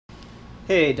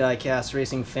Hey Diecast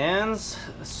Racing fans,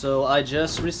 so I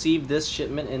just received this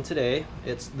shipment in today.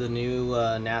 It's the new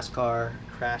NASCAR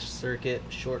Crash Circuit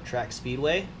Short Track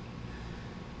Speedway.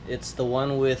 It's the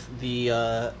one with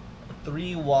the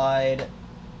 3 wide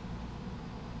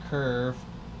curve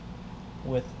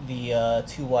with the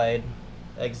 2 wide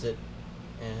exit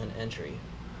and entry.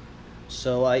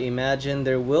 So I imagine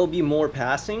there will be more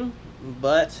passing,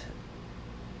 but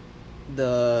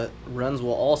the runs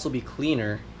will also be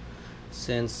cleaner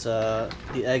since the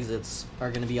exits are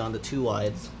going to be on the 2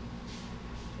 wides.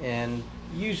 And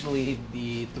usually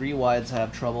the 3 wides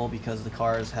have trouble because the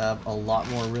cars have a lot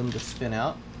more room to spin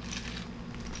out.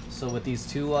 So with these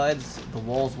 2 wides, the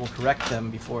walls will correct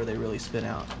them before they really spin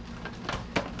out.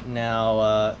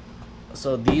 Now,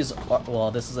 so these are,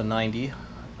 well, this is a 90.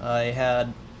 I had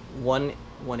one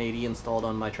 180 installed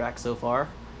on my track so far.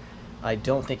 I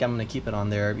don't think I'm going to keep it on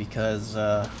there because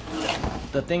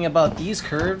the thing about these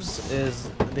curves is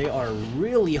they are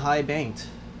really high banked.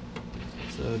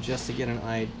 So just to get an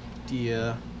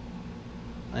idea,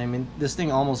 I mean, this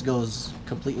thing almost goes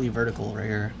completely vertical right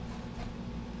here.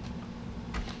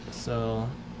 So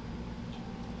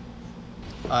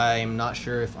I'm not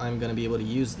sure if I'm going to be able to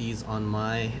use these on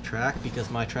my track because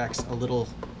my track's a little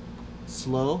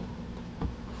slow.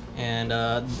 And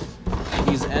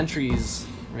these entries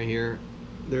right here,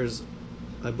 there's,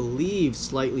 I believe,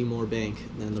 slightly more bank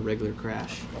than the regular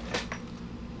Crash,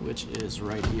 which is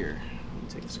right here. Let me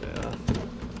take this guy off.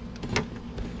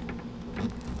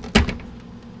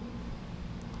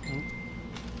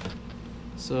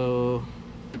 So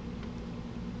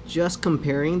just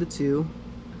comparing the two,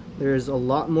 there's a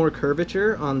lot more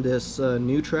curvature on this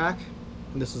new track.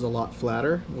 This is a lot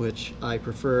flatter, which I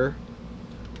prefer.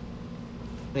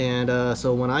 And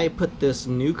so when I put this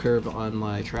new curve on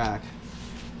my track,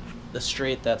 the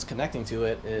straight that's connecting to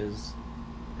it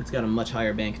it's got a much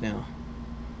higher bank now.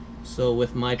 So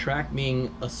with my track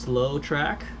being a slow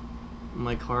track,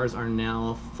 my cars are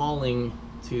now falling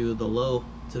to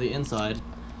the inside,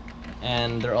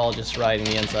 and they're all just riding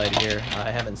the inside here.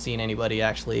 I haven't seen anybody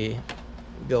actually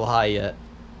go high yet,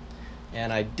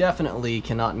 and I definitely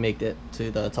cannot make it to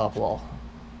the top wall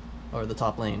or the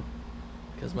top lane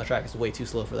because my track is way too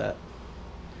slow for that.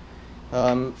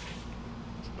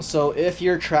 So if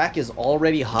your track is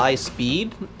already high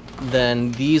speed,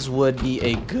 then these would be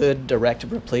a good direct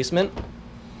replacement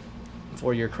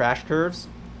for your crash curves.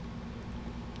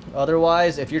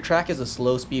 Otherwise, if your track is a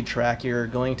slow speed track, you're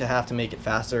going to have to make it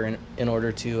faster in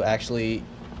order to actually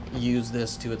use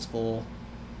this to its full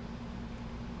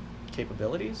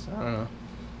capabilities. I don't know.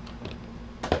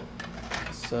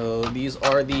 So these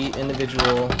are the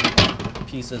individual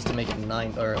pieces to make it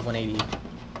 9 or 180.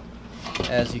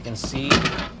 As you can see,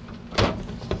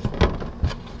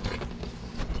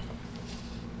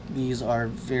 these are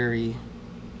very,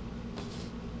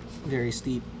 very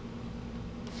steep.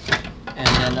 And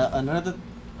then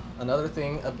another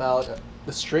thing about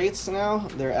the straights now,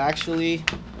 they're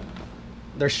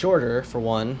shorter for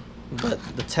one, but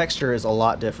the texture is a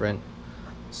lot different.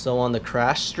 So on the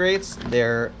Crash straights,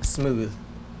 they're smooth,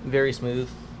 very smooth,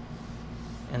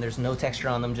 and there's no texture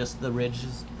on them, just the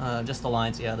ridges, just the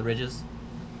lines, yeah, the ridges.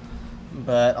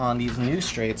 But on these new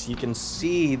straights, you can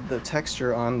see the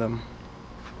texture on them,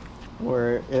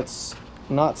 where it's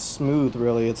not smooth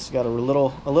really. It's got a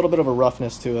little bit of a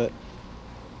roughness to it,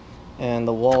 and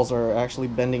the walls are actually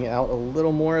bending out a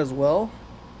little more as well.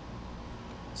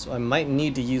 So I might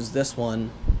need to use this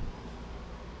one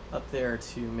up there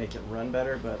to make it run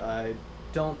better, but I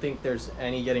don't think there's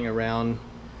any getting around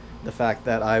the fact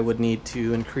that I would need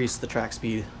to increase the track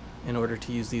speed in order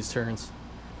to use these turns.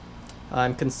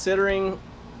 I'm considering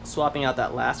swapping out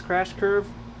that last Crash curve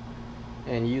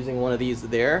and using one of these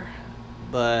there,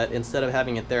 but instead of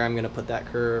having it there, I'm going to put that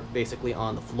curve basically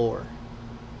on the floor.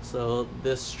 So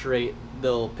this straight,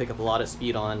 they'll pick up a lot of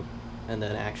speed on, and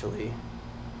then actually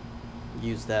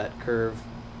use that curve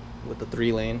with the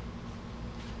 3-lane.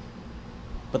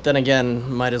 But then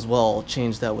again, might as well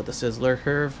change that with the Sizzler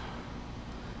curve.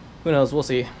 Who knows, we'll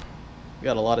see. We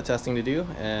got a lot of testing to do,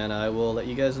 and I will let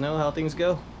you guys know how things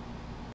go.